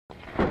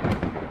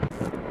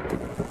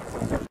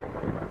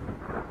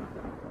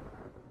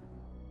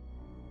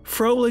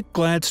Froelich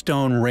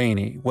Gladstone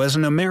Rainey was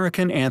an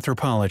American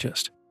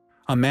anthropologist.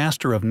 A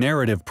master of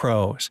narrative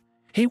prose,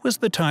 he was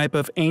the type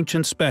of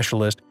ancient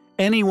specialist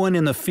anyone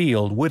in the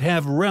field would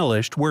have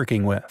relished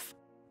working with.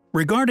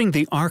 Regarding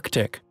the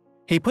Arctic,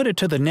 he put it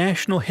to the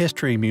National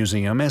History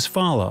Museum as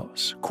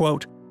follows,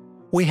 quote,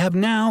 "We have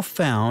now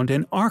found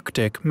an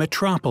Arctic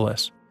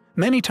metropolis,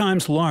 many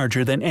times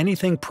larger than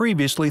anything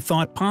previously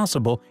thought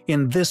possible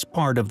in this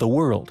part of the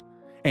world,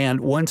 and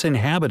once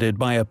inhabited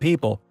by a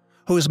people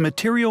whose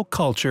material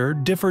culture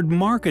differed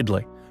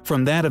markedly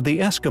from that of the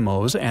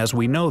Eskimos as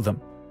we know them."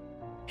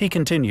 He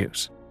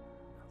continues,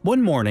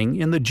 "One morning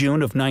in the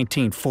June of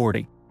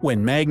 1940,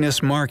 when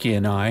Magnus Markey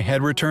and I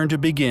had returned to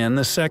begin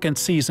the second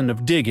season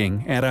of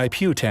digging at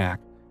Iputak,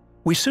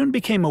 we soon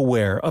became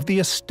aware of the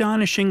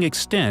astonishing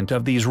extent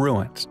of these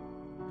ruins.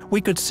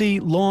 We could see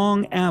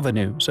long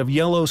avenues of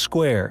yellow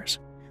squares,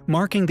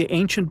 marking the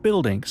ancient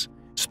buildings,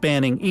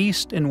 spanning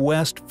east and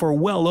west for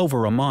well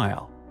over a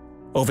mile.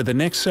 Over the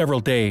next several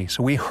days,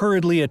 we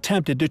hurriedly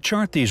attempted to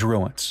chart these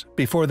ruins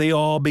before they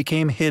all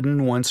became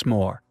hidden once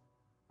more.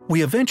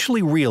 We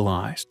eventually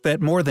realized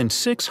that more than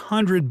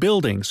 600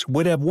 buildings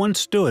would have once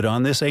stood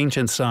on this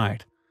ancient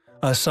site,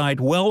 a site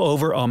well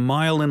over a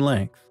mile in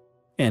length."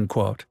 End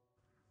quote.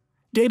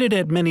 Dated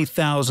at many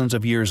thousands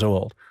of years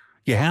old,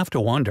 you have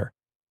to wonder,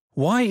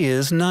 why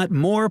is not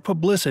more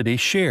publicity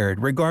shared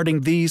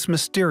regarding these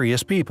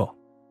mysterious people?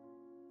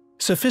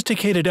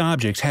 Sophisticated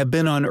objects have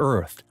been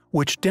unearthed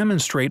which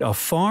demonstrate a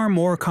far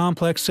more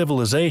complex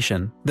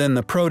civilization than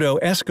the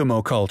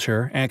proto-Eskimo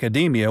culture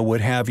academia would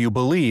have you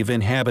believe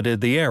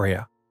inhabited the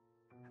area.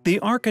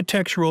 The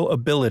architectural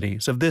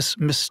abilities of this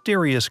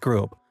mysterious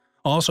group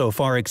also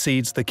far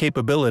exceeds the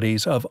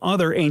capabilities of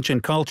other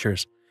ancient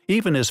cultures,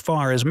 even as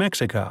far as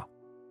Mexico.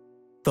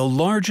 The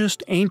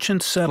largest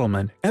ancient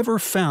settlement ever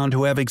found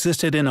to have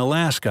existed in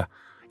Alaska,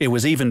 it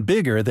was even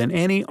bigger than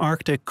any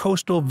Arctic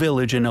coastal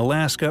village in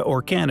Alaska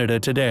or Canada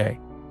today.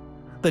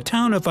 The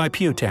town of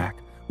Iputak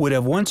would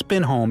have once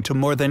been home to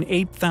more than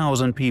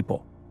 8,000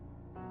 people.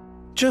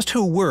 Just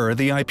who were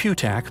the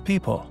Iputak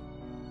people?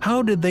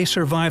 How did they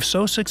survive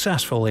so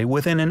successfully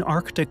within an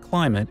Arctic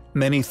climate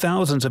many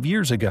thousands of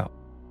years ago?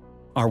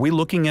 Are we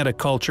looking at a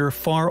culture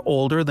far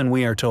older than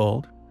we are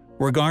told?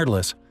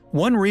 Regardless,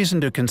 one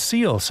reason to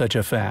conceal such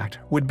a fact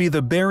would be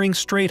the Bering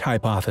Strait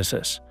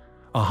hypothesis,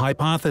 a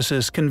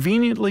hypothesis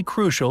conveniently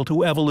crucial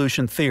to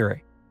evolution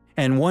theory,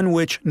 and one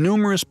which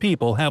numerous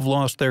people have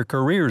lost their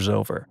careers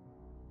over.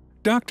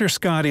 Dr.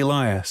 Scott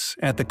Elias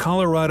at the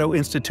Colorado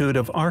Institute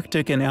of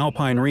Arctic and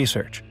Alpine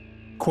Research,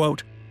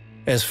 quote,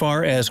 "As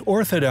far as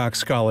orthodox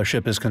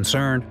scholarship is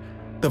concerned,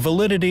 the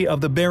validity of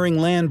the Bering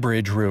Land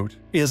Bridge route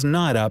is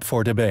not up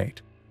for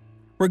debate.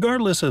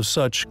 Regardless of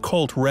such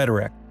cult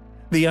rhetoric,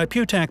 the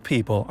Iputak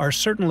people are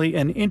certainly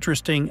an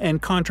interesting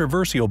and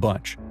controversial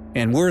bunch,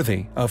 and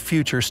worthy of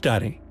future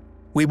study.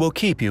 We will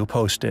keep you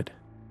posted."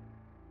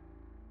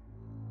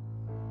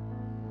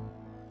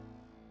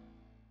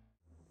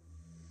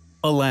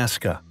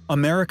 Alaska,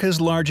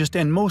 America's largest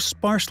and most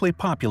sparsely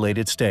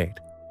populated state,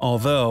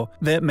 although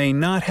that may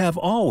not have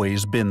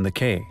always been the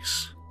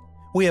case.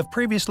 We have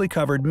previously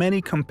covered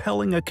many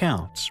compelling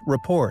accounts,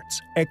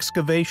 reports,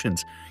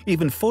 excavations,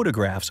 even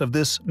photographs of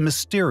this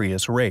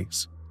mysterious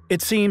race.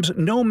 It seems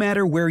no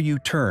matter where you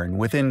turn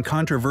within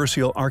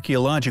controversial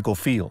archaeological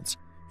fields,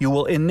 you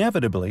will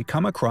inevitably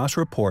come across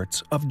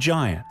reports of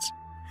giants.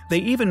 They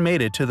even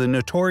made it to the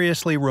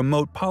notoriously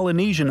remote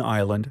Polynesian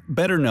island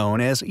better known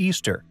as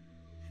Easter.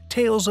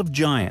 Tales of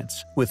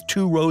giants with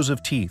 2 rows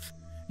of teeth,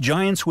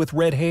 giants with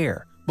red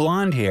hair,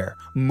 blonde hair,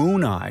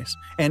 moon eyes,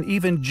 and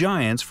even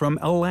giants from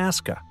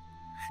Alaska.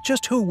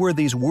 Just who were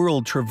these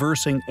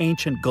world-traversing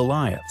ancient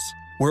Goliaths?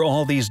 Were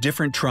all these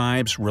different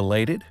tribes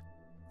related?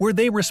 Were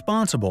they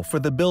responsible for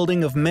the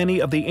building of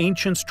many of the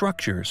ancient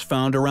structures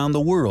found around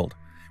the world,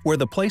 where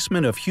the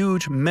placement of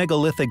huge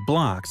megalithic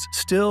blocks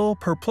still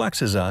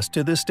perplexes us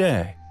to this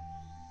day?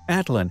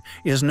 Atlin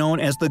is known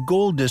as the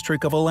Gold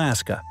District of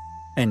Alaska,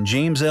 and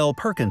James L.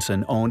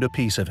 Perkinson owned a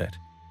piece of it.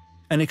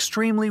 An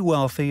extremely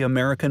wealthy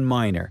American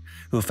miner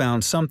who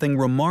found something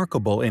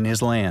remarkable in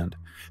his land,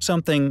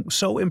 something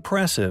so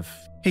impressive,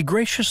 he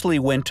graciously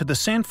went to the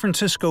San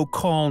Francisco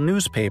Call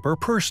newspaper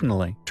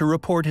personally to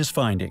report his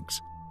findings.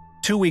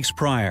 2 weeks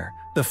prior,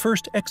 the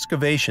first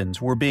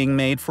excavations were being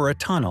made for a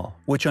tunnel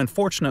which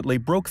unfortunately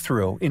broke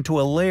through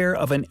into a layer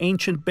of an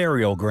ancient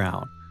burial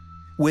ground.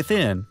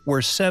 Within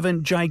were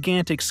 7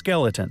 gigantic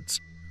skeletons.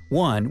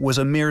 One was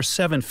a mere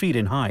 7 feet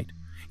in height,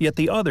 yet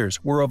the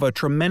others were of a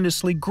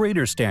tremendously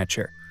greater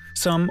stature,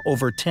 some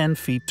over 10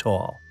 feet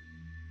tall.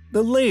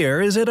 "The layer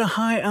is at a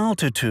high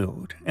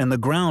altitude, and the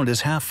ground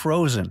is half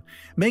frozen,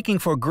 making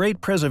for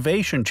great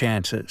preservation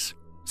chances,"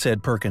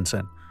 said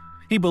Perkinson.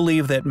 He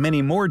believed that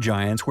many more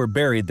giants were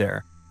buried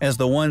there, as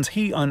the ones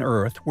he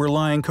unearthed were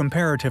lying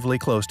comparatively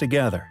close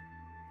together.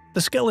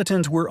 The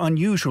skeletons were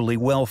unusually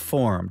well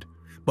formed,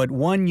 but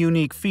one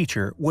unique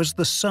feature was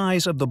the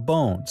size of the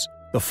bones.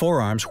 The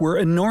forearms were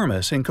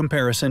enormous in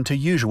comparison to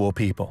usual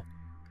people.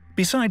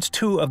 Besides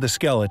 2 of the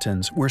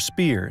skeletons were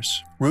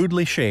spears,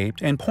 rudely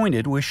shaped and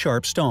pointed with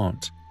sharp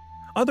stones.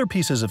 Other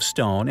pieces of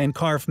stone and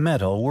carved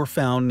metal were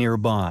found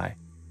nearby.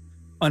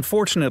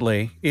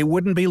 Unfortunately, it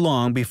wouldn't be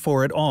long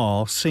before it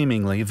all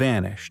seemingly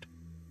vanished.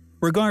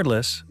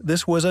 Regardless,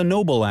 this was a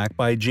noble act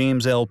by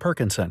James L.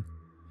 Perkinson.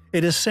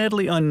 It is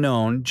sadly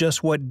unknown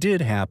just what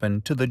did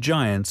happen to the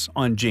giants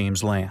on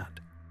James Land.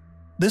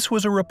 This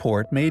was a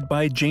report made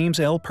by James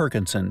L.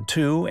 Perkinson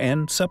to,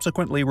 and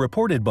subsequently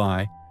reported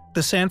by,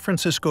 the San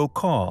Francisco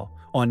Call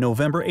on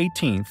November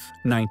 18,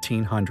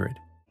 1900.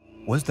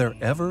 Was there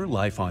ever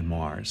life on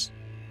Mars?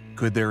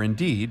 Could there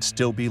indeed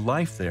still be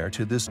life there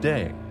to this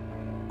day?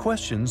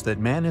 Questions that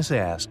man has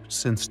asked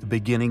since the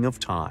beginning of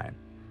time.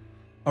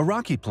 A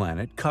rocky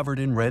planet covered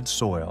in red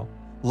soil,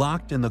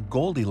 locked in the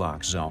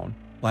Goldilocks zone,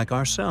 like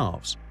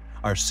ourselves,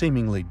 our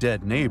seemingly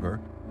dead neighbor,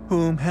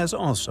 whom has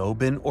also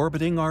been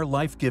orbiting our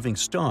life-giving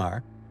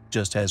star,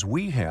 just as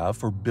we have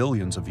for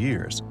billions of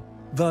years.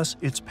 Thus,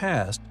 its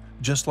past,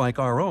 just like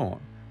our own,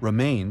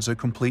 remains a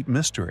complete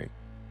mystery.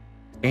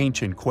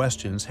 Ancient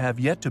questions have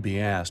yet to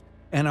be asked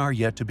and are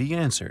yet to be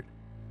answered.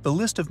 The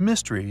list of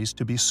mysteries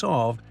to be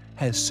solved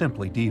has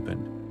simply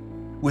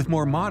deepened, with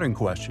more modern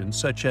questions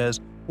such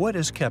as what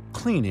has kept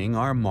cleaning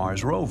our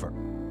Mars rover?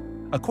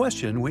 A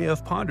question we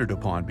have pondered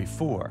upon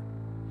before.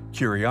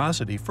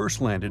 Curiosity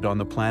first landed on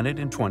the planet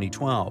in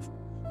 2012,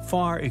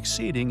 far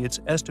exceeding its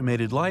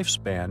estimated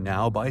lifespan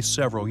now by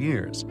several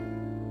years.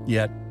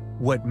 Yet,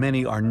 what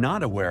many are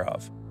not aware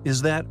of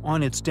is that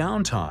on its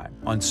downtime,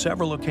 on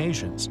several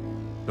occasions,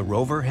 the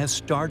rover has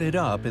started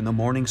up in the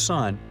morning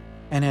sun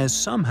and has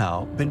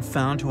somehow been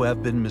found to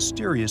have been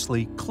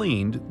mysteriously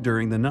cleaned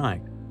during the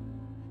night.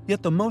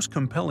 Yet the most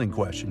compelling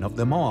question of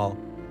them all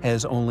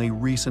has only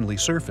recently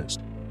surfaced: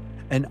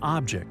 an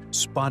object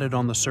spotted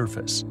on the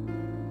surface.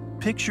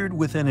 Pictured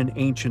within an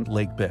ancient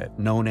lakebed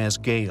known as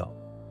Gale,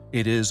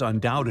 it is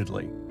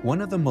undoubtedly one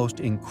of the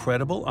most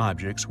incredible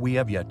objects we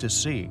have yet to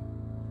see.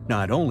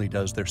 Not only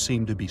does there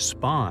seem to be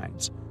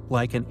spines,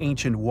 like an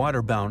ancient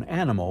water-bound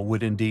animal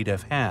would indeed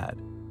have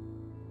had.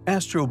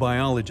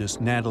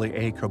 Astrobiologist Natalie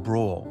A.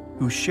 Cabral,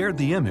 who shared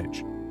the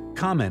image,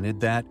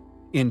 commented that,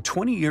 in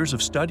 20 years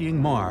of studying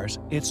Mars,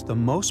 it's the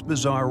most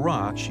bizarre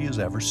rock she has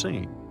ever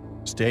seen,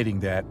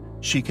 stating that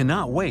she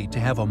cannot wait to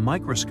have a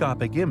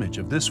microscopic image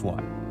of this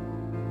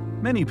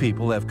one. Many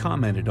people have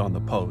commented on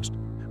the post,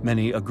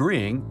 many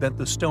agreeing that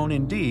the stone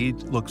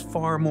indeed looks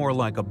far more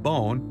like a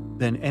bone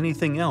than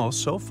anything else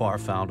so far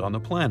found on the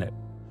planet,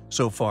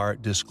 so far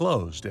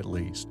disclosed at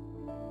least.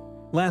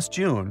 Last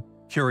June,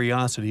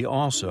 Curiosity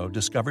also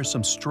discovered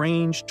some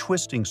strange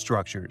twisting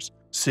structures,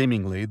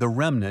 seemingly the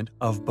remnant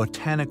of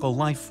botanical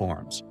life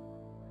forms.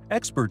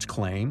 Experts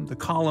claim the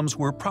columns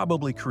were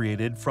probably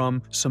created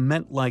from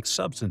cement-like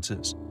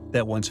substances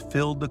that once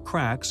filled the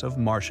cracks of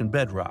Martian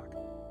bedrock.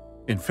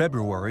 In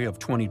February of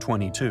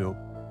 2022,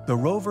 the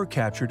rover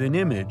captured an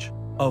image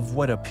of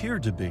what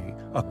appeared to be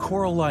a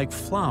coral-like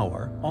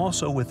flower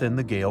also within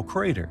the Gale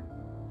crater.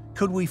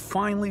 Could we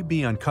finally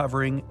be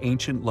uncovering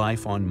ancient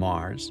life on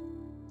Mars?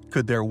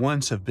 Could there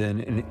once have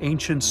been an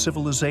ancient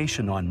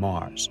civilization on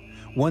Mars,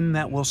 one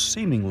that will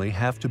seemingly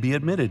have to be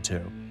admitted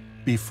to,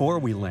 before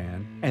we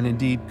land and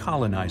indeed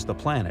colonize the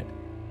planet?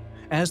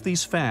 As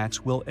these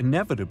facts will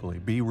inevitably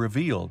be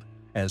revealed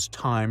as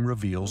time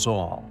reveals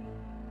all.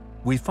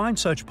 We find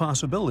such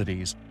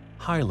possibilities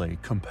highly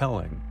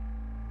compelling.